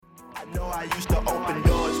know I used to open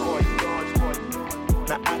doors for you.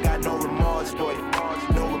 Now I got no remorse for you.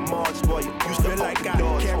 No remorse for you. Used to feel like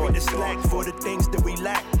I carry the slack for the things that we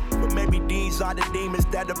lack. But maybe these are the demons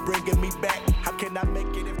that are bringing me back. How can I make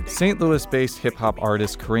it if they... St. Louis-based hip-hop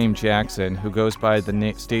artist Kareem Jackson, who goes by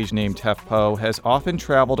the stage name Tef Poe, has often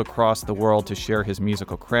traveled across the world to share his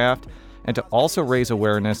musical craft and to also raise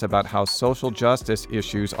awareness about how social justice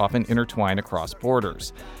issues often intertwine across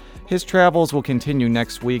borders. His travels will continue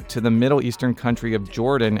next week to the Middle Eastern country of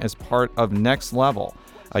Jordan as part of Next Level,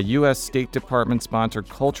 a U.S. State Department-sponsored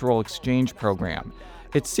cultural exchange program.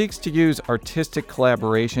 It seeks to use artistic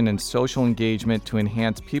collaboration and social engagement to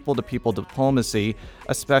enhance people-to-people diplomacy,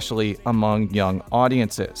 especially among young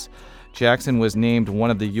audiences. Jackson was named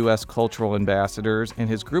one of the U.S. cultural ambassadors, and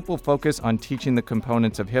his group will focus on teaching the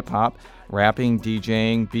components of hip-hop, rapping,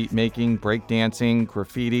 DJing, beat-making, breakdancing,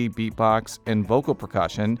 graffiti, beatbox, and vocal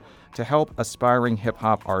percussion to help aspiring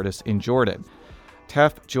hip-hop artists in Jordan.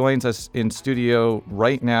 Tef joins us in studio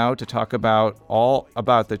right now to talk about all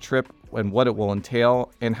about the trip and what it will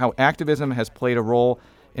entail and how activism has played a role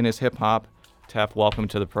in his hip-hop. Tef, welcome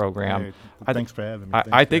to the program. Hey, thanks for having me.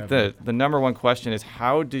 I think the number one question is,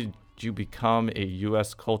 how did you become a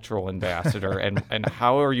U.S. cultural ambassador, and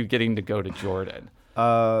how are you getting to go to Jordan?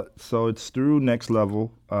 So it's through Next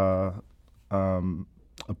Level, a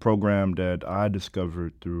program that I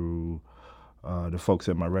discovered through the folks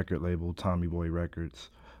at my record label, Tommy Boy Records.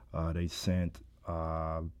 They sent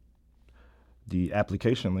the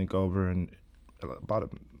application link over and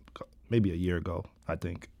maybe a year ago, I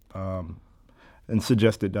think, and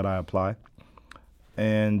suggested that I apply.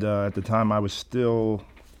 And at the time, I was still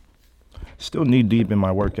knee deep in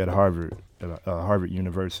my work at Harvard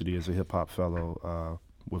University as a hip hop fellow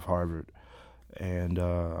with Harvard. And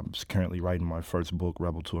I'm currently writing my first book,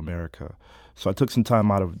 Rebel to America. So I took some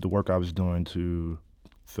time out of the work I was doing to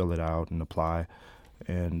fill it out and apply.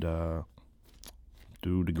 And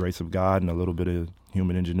through the grace of God and a little bit of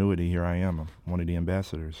human ingenuity, here I am. I'm one of the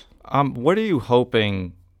ambassadors. What are you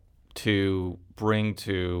hoping to bring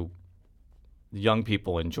to young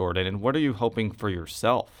people in Jordan, and what are you hoping for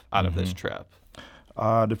yourself out of this trip?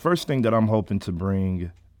 The first thing that I'm hoping to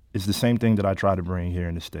bring is the same thing that I try to bring here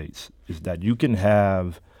in the States, is that you can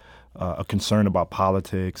have a concern about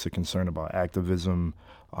politics, a concern about activism,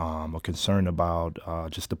 a concern about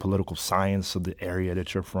just the political science of the area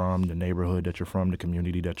that you're from, the neighborhood that you're from, the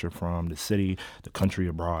community that you're from, the city, the country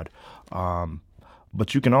abroad.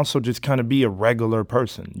 But you can also just kind of be a regular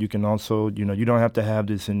person. You can also, you don't have to have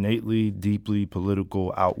this innately, deeply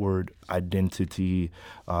political outward identity.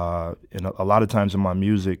 And a lot of times in my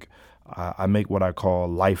music, I make what I call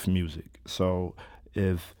life music. So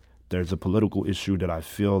if there's a political issue that I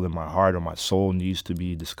feel in my heart or my soul needs to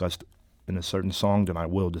be discussed in a certain song, then I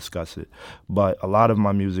will discuss it. But a lot of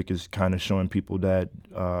my music is kind of showing people that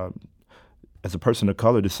as a person of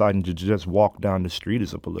color, deciding to just walk down the street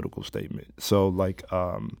is a political statement. So,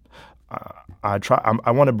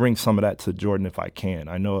 I want to bring some of that to Jordan if I can.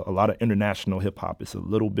 I know a lot of international hip hop is a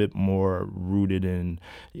little bit more rooted in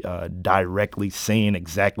directly saying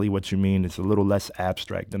exactly what you mean. It's a little less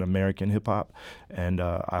abstract than American hip hop, and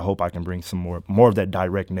I hope I can bring some more of that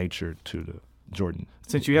direct nature to the Jordan.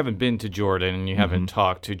 Since you haven't been to Jordan and you haven't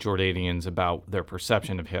talked to Jordanians about their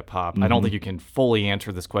perception of hip-hop, I don't think you can fully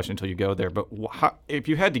answer this question until you go there, but if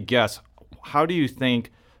you had to guess, how do you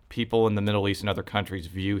think people in the Middle East and other countries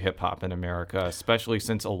view hip-hop in America, especially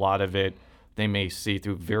since a lot of it they may see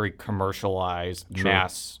through very commercialized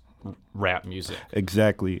mass rap music?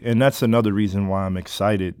 Exactly, and that's another reason why I'm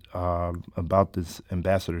excited about this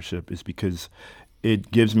ambassadorship, is because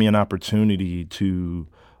it gives me an opportunity to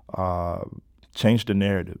change the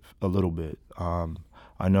narrative a little bit.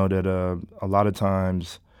 I know that a lot of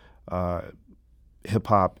times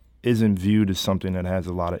hip-hop isn't viewed as something that has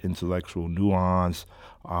a lot of intellectual nuance,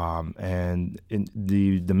 and in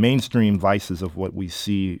the mainstream vices of what we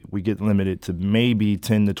see, we get limited to maybe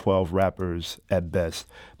 10 to 12 rappers at best.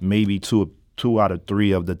 Maybe two out of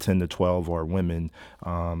 3 of the 10 to 12 are women.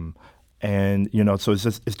 And, so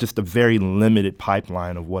it's just a very limited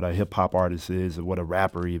pipeline of what a hip-hop artist is and what a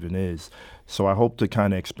rapper even is. So I hope to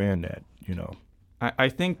kind of expand that, I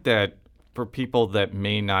think that for people that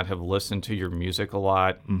may not have listened to your music a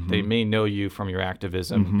lot, they may know you from your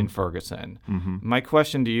activism in Ferguson. My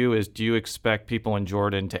question to you is, do you expect people in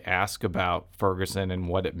Jordan to ask about Ferguson and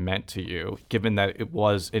what it meant to you, given that it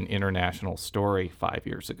was an international story 5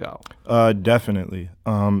 years ago? Definitely.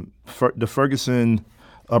 The Ferguson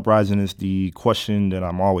uprising is the question that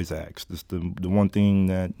I'm always asked. It's the one thing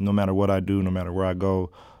that no matter what I do, no matter where I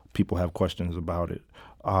go, people have questions about it.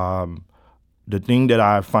 the thing that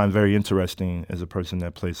I find very interesting as a person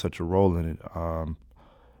that plays such a role in it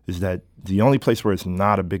is that the only place where it's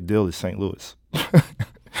not a big deal is St. Louis.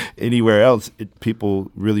 Anywhere else, people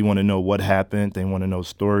really want to know what happened. They want to know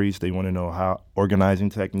stories. They want to know how organizing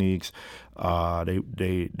techniques. They're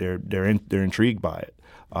intrigued by it.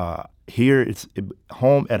 Here,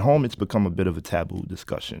 at home, it's become a bit of a taboo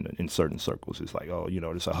discussion in certain circles. It's like,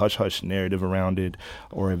 there's a hush-hush narrative around it,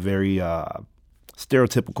 or a very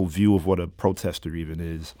stereotypical view of what a protester even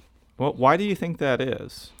is. Well, why do you think that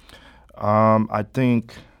is? I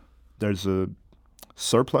think there's a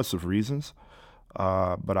surplus of reasons,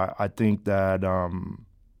 but I think that,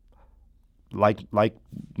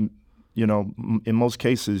 in most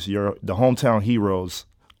cases, the hometown heroes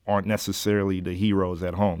aren't necessarily the heroes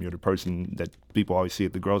at home. You're the person that people always see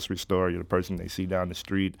at the grocery store. You're the person they see down the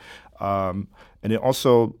street. And then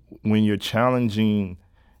also, when you're challenging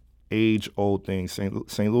age-old things,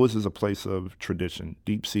 St. Louis is a place of tradition,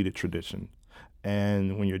 deep-seated tradition.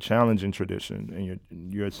 And when you're challenging tradition,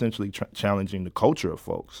 and you're essentially challenging the culture of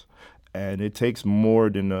folks, and it takes more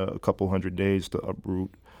than a couple hundred days to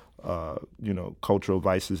uproot cultural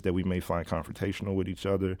vices that we may find confrontational with each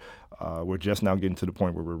other. We're just now getting to the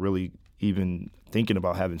point where we're really even thinking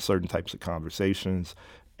about having certain types of conversations.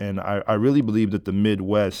 And I really believe that the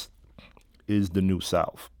Midwest is the New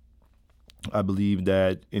South. I believe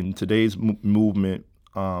that in today's movement,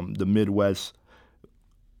 the Midwest,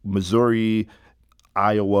 Missouri,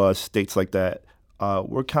 Iowa, states like that,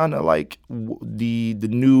 we're kind of like the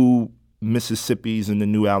new Mississippis and the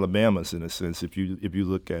new Alabamas, in a sense, if you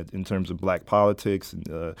look at in terms of black politics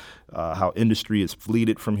and how industry is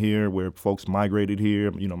fleeted from here, where folks migrated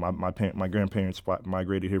here. My grandparents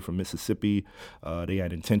migrated here from Mississippi. They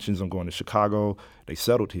had intentions on going to Chicago. They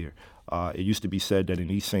settled here. It used to be said that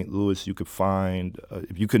in East St. Louis you could find,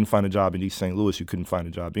 if you couldn't find a job in East St. Louis, you couldn't find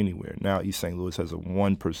a job anywhere. Now East St. Louis has a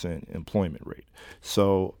 1% employment rate.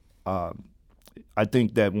 So I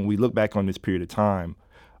think that when we look back on this period of time,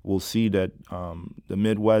 we'll see that the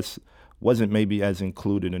Midwest wasn't maybe as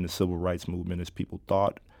included in the civil rights movement as people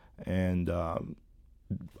thought. And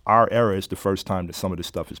our era is the first time that some of this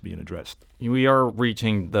stuff is being addressed. We are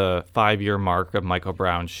reaching the 5-year mark of Michael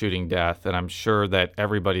Brown's shooting death, and I'm sure that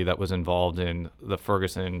everybody that was involved in the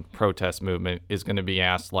Ferguson protest movement is going to be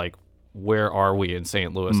asked, like, where are we in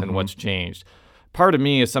St. Louis and what's changed? Part of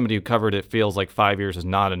me, as somebody who covered it, feels like 5 years is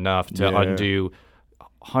not enough to undo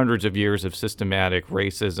hundreds of years of systematic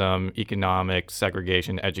racism, economic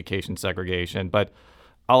segregation, education segregation. But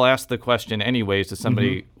I'll ask the question anyways to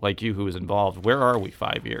somebody like you who is involved. Where are we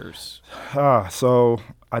 5 years? So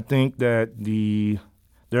I think that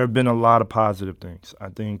there have been a lot of positive things. I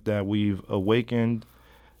think that we've awakened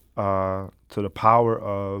to the power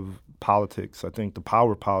of politics. I think the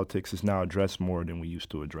power of politics is now addressed more than we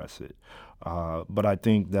used to address it. But I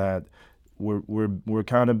think that we're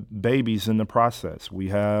kind of babies in the process. We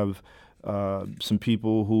have some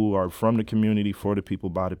people who are from the community, for the people,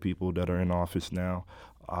 by the people, that are in office now.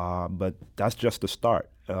 But that's just the start.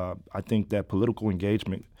 I think that political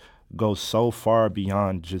engagement goes so far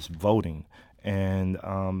beyond just voting. And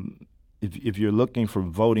if you're looking for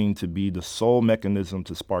voting to be the sole mechanism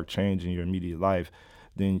to spark change in your immediate life,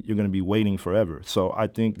 then you're going to be waiting forever. So I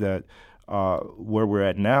think that where we're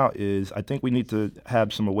at now is I think we need to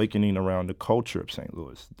have some awakening around the culture of St.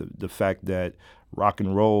 Louis, the fact that rock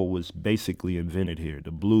and roll was basically invented here.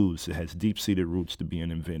 The blues, it has deep-seated roots to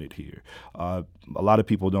being invented here. A lot of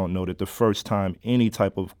people don't know that the first time any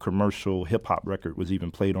type of commercial hip-hop record was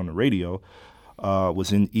even played on the radio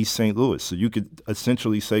was in East St. Louis. So you could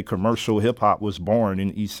essentially say commercial hip-hop was born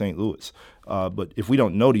in East St. Louis. But if we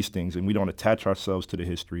don't know these things and we don't attach ourselves to the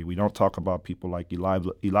history, we don't talk about people like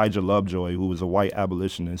Elijah Lovejoy, who was a white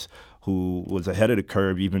abolitionist who was ahead of the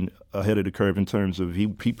curve, even ahead of the curve in terms of he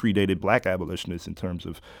predated black abolitionists in terms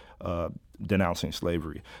of denouncing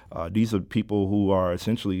slavery. These are people who are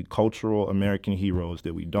essentially cultural American heroes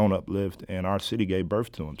that we don't uplift, and our city gave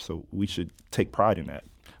birth to them. So we should take pride in that.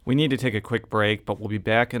 We need to take a quick break, but we'll be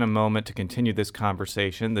back in a moment to continue this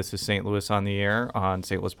conversation. This is St. Louis on the Air on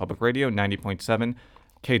St. Louis Public Radio, 90.7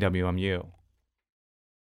 KWMU.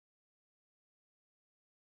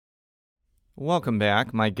 Welcome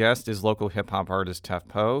back. My guest is local hip-hop artist Tef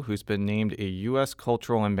Poe, who's been named a U.S.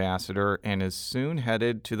 Cultural Ambassador and is soon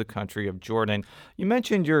headed to the country of Jordan. You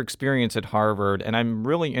mentioned your experience at Harvard, and I'm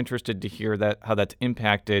really interested to hear how that's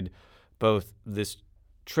impacted both this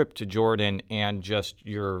trip to Jordan and just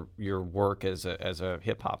your work as a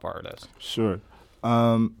hip-hop artist. Sure.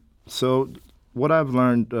 So what I've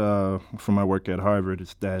learned from my work at Harvard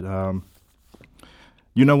is that,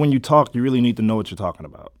 when you talk, you really need to know what you're talking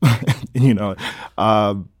about.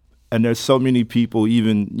 And there's so many people,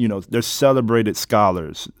 even, there's celebrated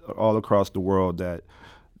scholars all across the world that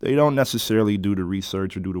they don't necessarily do the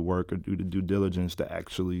research or do the work or do the due diligence to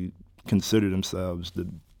actually consider themselves the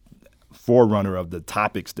forerunner of the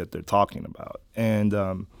topics that they're talking about. And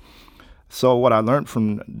so what I learned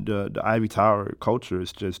from the Ivy Tower culture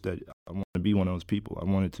is just that I want to be one of those people. I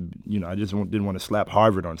wanted to, I just didn't want to slap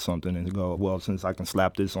Harvard on something and go, well, since I can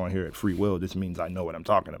slap this on here at free will, this means I know what I'm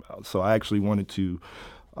talking about. So I actually wanted to,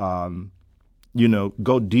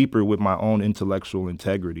 go deeper with my own intellectual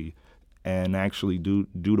integrity and actually do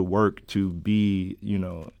the work to be,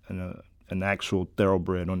 an actual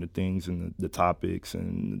thoroughbred on the things and the topics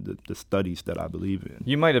and the studies that I believe in.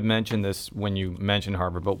 You might have mentioned this when you mentioned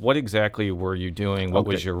Harvard, but what exactly were you doing? What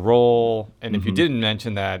was your role? And if you didn't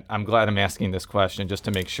mention that, I'm glad I'm asking this question just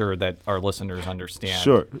to make sure that our listeners understand.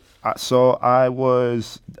 Sure. So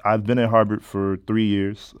I've been at Harvard for 3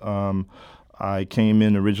 years. I came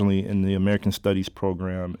in originally in the American Studies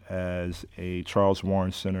program as a Charles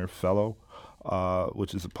Warren Center fellow,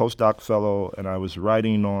 which is a postdoc fellow, and I was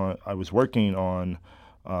working on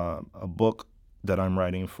a book that I'm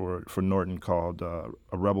writing for Norton called A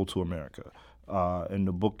Rebel to America. And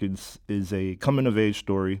the book is a coming-of-age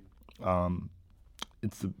story.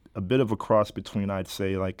 It's a bit of a cross between, I'd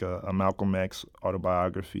say, like a Malcolm X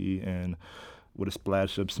autobiography and with a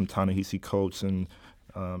splash of some Ta-Nehisi Coates and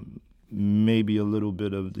maybe a little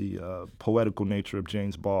bit of the poetical nature of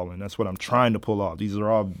James Baldwin. That's what I'm trying to pull off. These are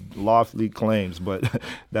all lofty claims, but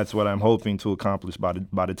that's what I'm hoping to accomplish by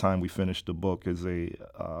the time we finish the book, is a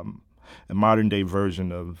modern-day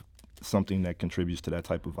version of something that contributes to that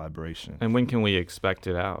type of vibration. And when can we expect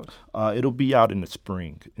it out? It'll be out in the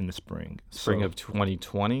spring. Spring of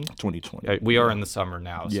 2020? 2020. We are in the summer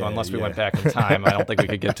now, so unless we went back in time, I don't think we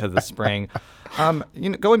could get to the spring.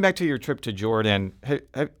 Going back to your trip to Jordan,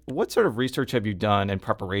 what sort of research have you done in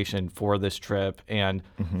preparation for this trip? And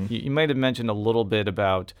you might have mentioned a little bit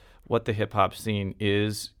about what the hip-hop scene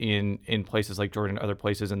is in places like Jordan and other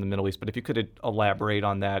places in the Middle East, but if you could elaborate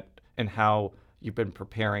on that and how you've been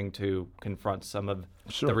preparing to confront some of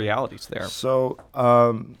the realities there. So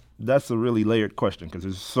that's a really layered question because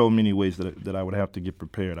there's so many ways that I would have to get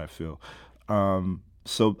prepared, I feel.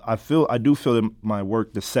 So I do feel that my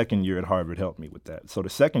work the second year at Harvard helped me with that. So the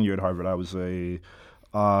second year at Harvard,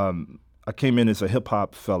 I came in as a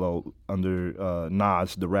hip-hop fellow under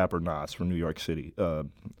Nas, the rapper Nas from New York City.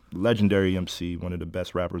 Legendary MC, one of the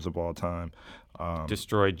best rappers of all time.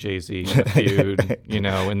 Destroyed Jay-Z in the feud,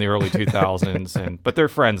 in the early 2000s, but they're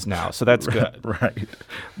friends now, so that's good. Right.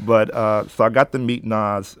 But so I got to meet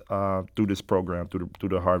Nas through this program, through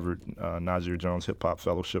the Harvard Nasir Jones Hip Hop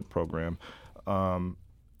Fellowship program, and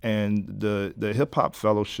the Hip Hop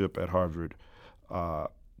Fellowship at Harvard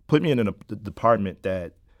put me in a department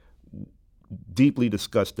that deeply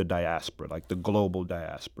discussed the diaspora, like the global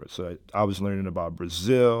diaspora. So I was learning about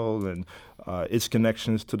Brazil and its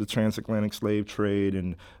connections to the transatlantic slave trade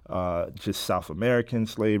and just South American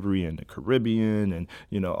slavery and the Caribbean and,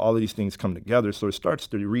 all of these things come together. So it starts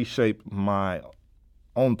to reshape my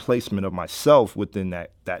own placement of myself within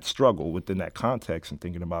that struggle, within that context, and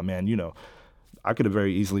thinking about, man, I could have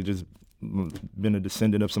very easily just been a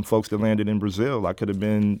descendant of some folks that landed in Brazil. I could have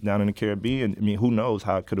been down in the Caribbean. I mean, who knows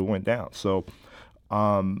how it could have went down. So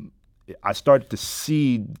I started to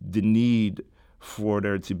see the need for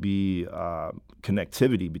there to be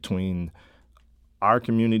connectivity between our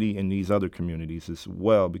community and these other communities as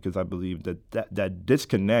well, because I believe that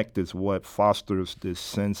disconnect is what fosters this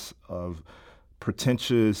sense of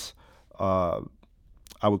pretentious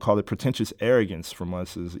I would call it pretentious arrogance from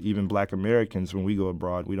us as even Black Americans. When we go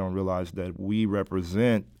abroad, we don't realize that we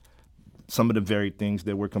represent some of the very things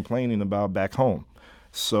that we're complaining about back home.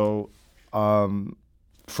 So from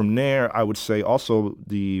there, I would say also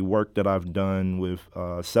the work that I've done with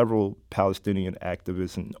several Palestinian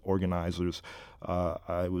activists and organizers.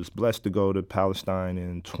 I was blessed to go to Palestine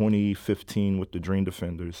in 2015 with the Dream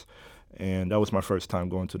Defenders, and that was my first time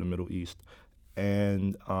going to the Middle East.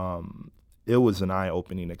 And it was an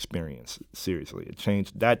eye-opening experience, seriously.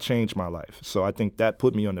 That changed my life. So I think that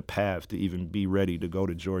put me on the path to even be ready to go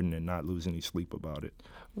to Jordan and not lose any sleep about it.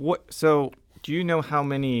 So do you know how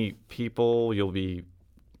many people you'll be,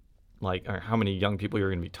 or how many young people you're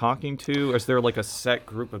going to be talking to? Is there like a set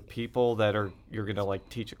group of people that you're going to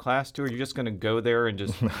teach a class to, or are you just going to go there and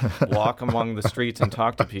just walk among the streets and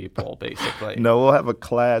talk to people, basically? No, we'll have a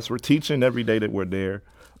class. We're teaching every day that we're there.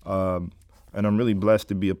 And I'm really blessed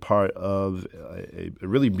to be a part of a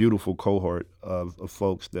really beautiful cohort of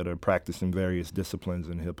folks that are practicing various disciplines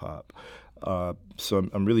in hip-hop. So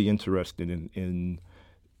I'm really interested in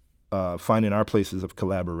finding our places of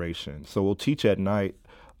collaboration. So we'll teach at night,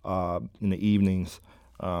 in the evenings.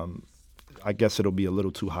 I guess it'll be a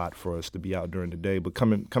little too hot for us to be out during the day. But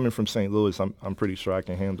coming from St. Louis, I'm pretty sure I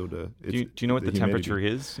can handle the. Do you know what the temperature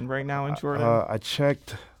is right now in Jordan? I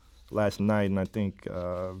checked last night, and I think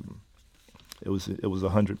it was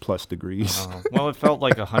 100+ degrees. Well, it felt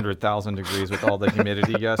like 100,000 degrees with all the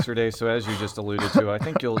humidity yesterday. So as you just alluded to, I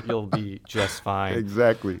think you'll be just fine.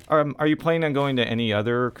 Exactly. Are you planning on going to any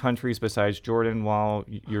other countries besides Jordan while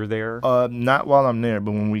you're there? Not while I'm there,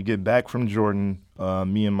 but when we get back from Jordan,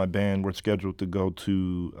 me and my band were scheduled to go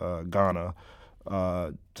to Ghana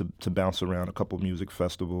to bounce around a couple music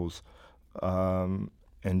festivals.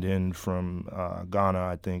 And then from Ghana,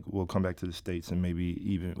 I think we'll come back to the States, and maybe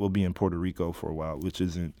even we'll be in Puerto Rico for a while, which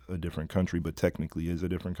isn't a different country, but technically is a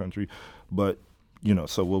different country. But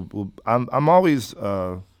so I'm always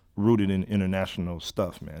rooted in international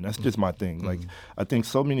stuff, man. That's just my thing. Mm-hmm. Like, I think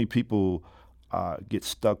so many people get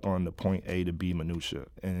stuck on the point A to B minutia,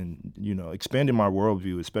 and expanding my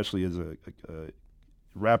worldview, especially as a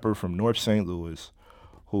rapper from North St. Louis,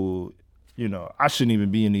 who. I shouldn't even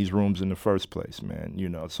be in these rooms in the first place, man.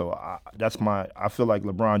 So I feel like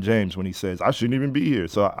LeBron James when he says, I shouldn't even be here.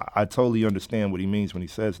 So I totally understand what he means when he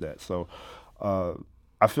says that. So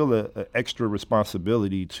I feel an extra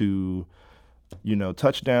responsibility to,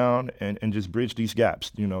 touch down and just bridge these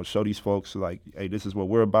gaps, show these folks like, hey, this is what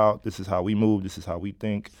we're about. This is how we move. This is how we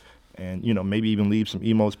think. And, maybe even leave some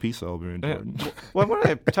emo's piece over in Jordan. Well, I want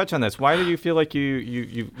to touch on this. Why do you feel like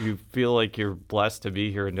you feel like you're blessed to be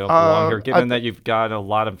here and don't belong here, given that you've got a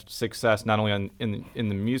lot of success not only in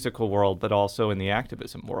the musical world, but also in the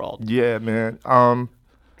activism world? Yeah, man.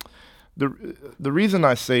 The reason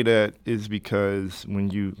I say that is because when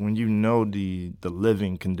you know the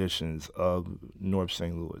living conditions of North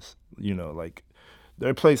St. Louis, like there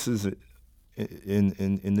are places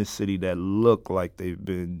in this city that look like they've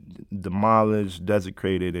been demolished,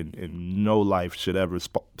 desecrated, and no life should ever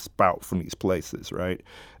sprout from these places, right?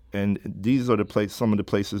 And these are some of the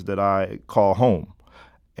places that I call home.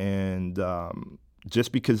 And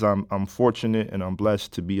just because I'm fortunate and I'm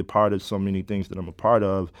blessed to be a part of so many things that I'm a part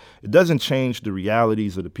of, it doesn't change the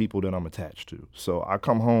realities of the people that I'm attached to. So I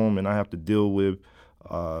come home and I have to deal with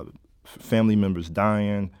family members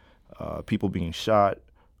dying, people being shot.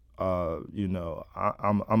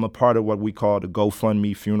 I'm a part of what we call the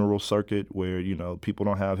GoFundMe funeral circuit, where, people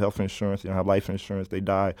don't have health insurance, they don't have life insurance, they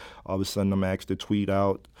die. All of a sudden, I'm asked to tweet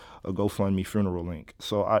out a GoFundMe funeral link.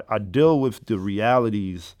 So I deal with the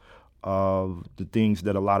realities of the things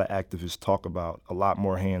that a lot of activists talk about, a lot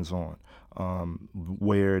more hands-on,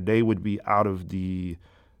 where they would be out of the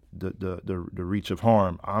reach of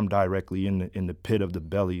harm. I'm directly in the pit of the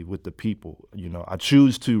belly with the people. I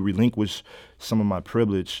choose to relinquish some of my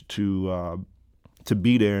privilege to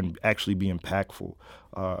be there and actually be impactful.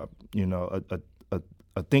 A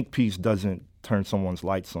think piece doesn't turn someone's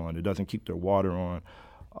lights on. It doesn't keep their water on.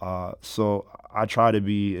 So I try to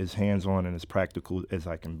be as hands-on and as practical as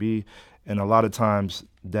I can be. And a lot of times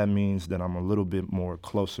that means that I'm a little bit more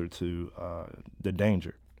closer to the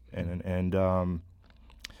danger. And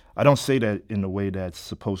I don't say that in a way that's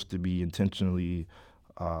supposed to be intentionally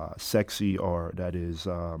sexy or that is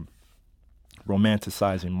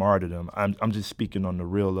romanticizing martyrdom. I'm just speaking on the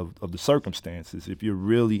real of the circumstances. If you're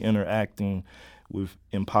really interacting with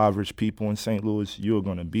impoverished people in St. Louis, you're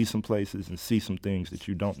going to be some places and see some things that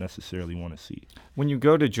you don't necessarily want to see. When you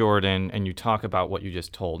go to Jordan and you talk about what you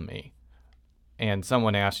just told me, and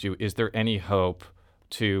someone asked you, is there any hope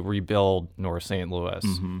to rebuild North St. Louis?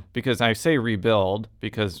 Mm-hmm. Because I say rebuild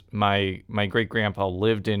because my great-grandpa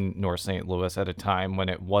lived in North St. Louis at a time when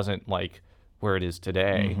it wasn't like where it is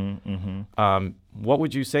today. Mm-hmm, mm-hmm. What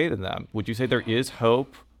would you say to them? Would you say there is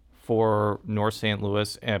hope for North St.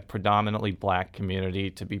 Louis, a predominantly black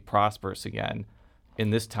community, to be prosperous again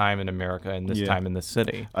in this time in America and this time in the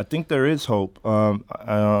city? I think there is hope.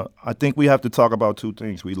 I think we have to talk about two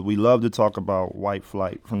things. We love to talk about white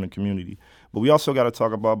flight from the community, but we also got to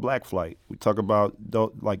talk about black flight. We talk about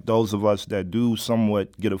those of us that do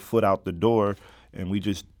somewhat get a foot out the door, and we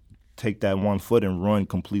just take that 1 foot and run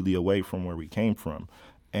completely away from where we came from.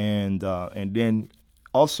 And then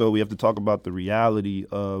also we have to talk about the reality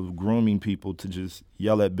of grooming people to just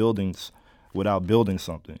yell at buildings without building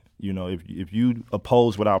something. If you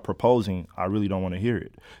oppose without proposing, I really don't want to hear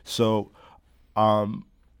it. So I'm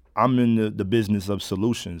in the business of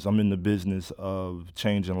solutions. I'm in the business of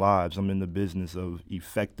changing lives. I'm in the business of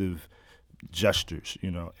effective gestures,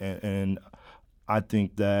 and I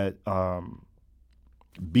think that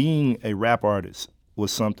being a rap artist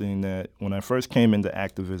was something that when I first came into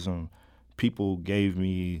activism, people gave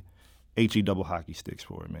me HE double hockey sticks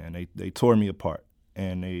for it, man. They tore me apart.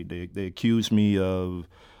 and they accuse me of,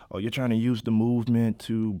 oh, you're trying to use the movement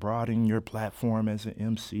to broaden your platform as an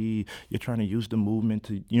MC. You're trying to use the movement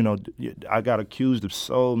to, I got accused of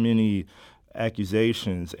so many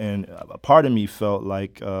accusations, and a part of me felt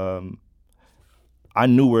like I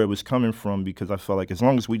knew where it was coming from, because I felt like as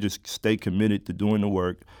long as we just stay committed to doing the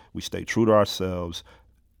work, we stay true to ourselves,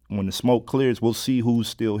 when the smoke clears, we'll see who's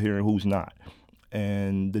still here and who's not.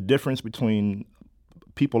 And the difference between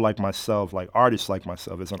people like myself, like artists like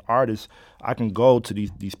myself, as an artist, I can go to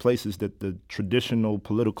these places that the traditional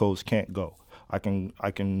politicos can't go. I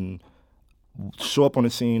can show up on the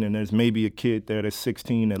scene, and there's maybe a kid there that's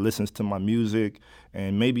 16 that listens to my music,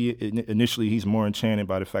 and maybe initially he's more enchanted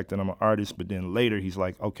by the fact that I'm an artist, but then later he's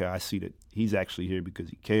like, okay, I see that he's actually here because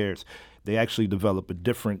he cares. They actually develop a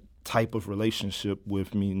different type of relationship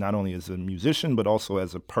with me, not only as a musician, but also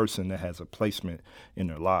as a person that has a placement in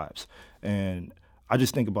their lives. And I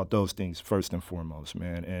just think about those things first and foremost,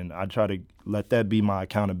 man, and I try to let that be my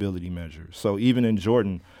accountability measure. So even in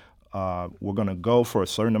Jordan, we're going to go for a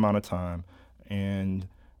certain amount of time, and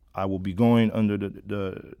I will be going under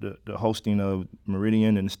the hosting of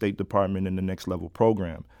Meridian and the State Department in the Next Level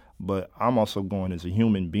program. But I'm also going as a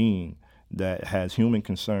human being that has human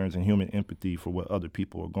concerns and human empathy for what other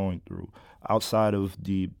people are going through. Outside of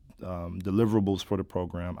the deliverables for the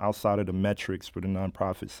program, outside of the metrics for the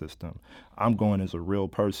nonprofit system, I'm going as a real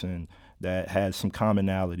person that has some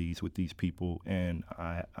commonalities with these people. And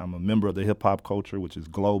I'm a member of the hip-hop culture, which is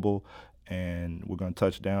global, and we're going to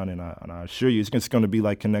touch down, and I assure you it's going to be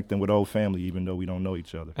like connecting with old family, even though we don't know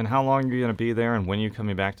each other. And how long are you going to be there, and when are you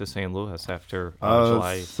coming back to St. Louis after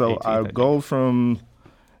July 18th? So I go so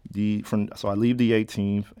I leave the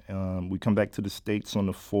 18th. We come back to the States on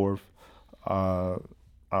the 4th.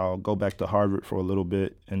 I'll go back to Harvard for a little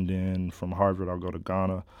bit, and then from Harvard I'll go to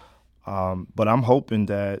Ghana. But I'm hoping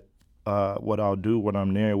that what I'll do when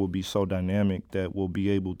I'm there will be so dynamic that we'll be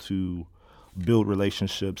able to build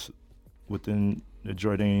relationships within the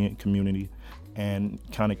Jordanian community and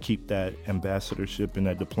kind of keep that ambassadorship and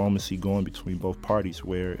that diplomacy going between both parties,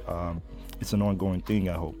 where it's an ongoing thing,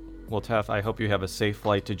 I hope. Well, Tef, I hope you have a safe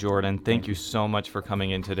flight to Jordan. Thank you so much for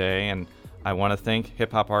coming in today, and I want to thank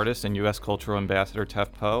hip-hop artist and U.S. Cultural Ambassador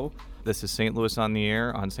Tef Poe. This is St. Louis on the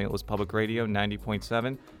Air on St. Louis Public Radio,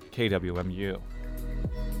 90.7 KWMU.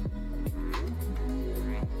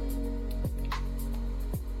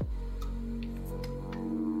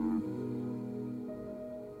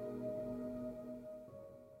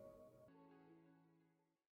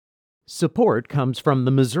 Support comes from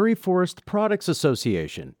the Missouri Forest Products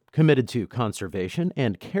Association, committed to conservation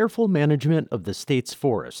and careful management of the state's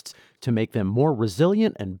forests to make them more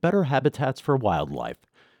resilient and better habitats for wildlife.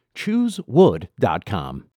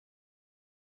 ChooseWood.com.